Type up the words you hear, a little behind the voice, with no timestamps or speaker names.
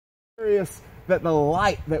That the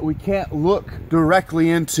light that we can't look directly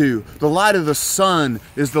into, the light of the sun,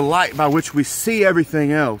 is the light by which we see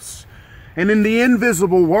everything else. And in the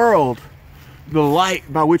invisible world, the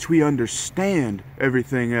light by which we understand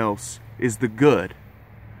everything else is the good.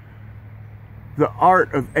 The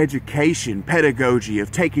art of education, pedagogy,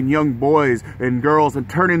 of taking young boys and girls and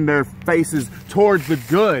turning their faces towards the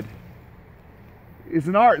good is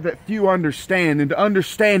an art that few understand. And to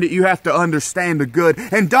understand it, you have to understand the good.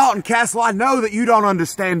 And Dalton Castle, I know that you don't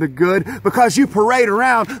understand the good because you parade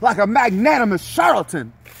around like a magnanimous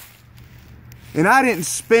charlatan. And I didn't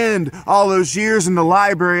spend all those years in the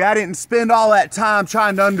library. I didn't spend all that time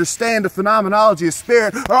trying to understand the phenomenology of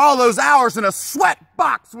spirit, or all those hours in a sweat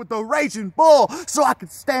box with the raging bull so I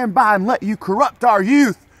could stand by and let you corrupt our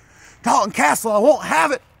youth. Dalton Castle, I won't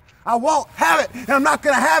have it. I won't have it, and I'm not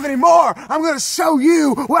going to have any more. I'm going to show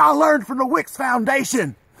you what I learned from the Wicks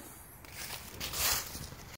Foundation.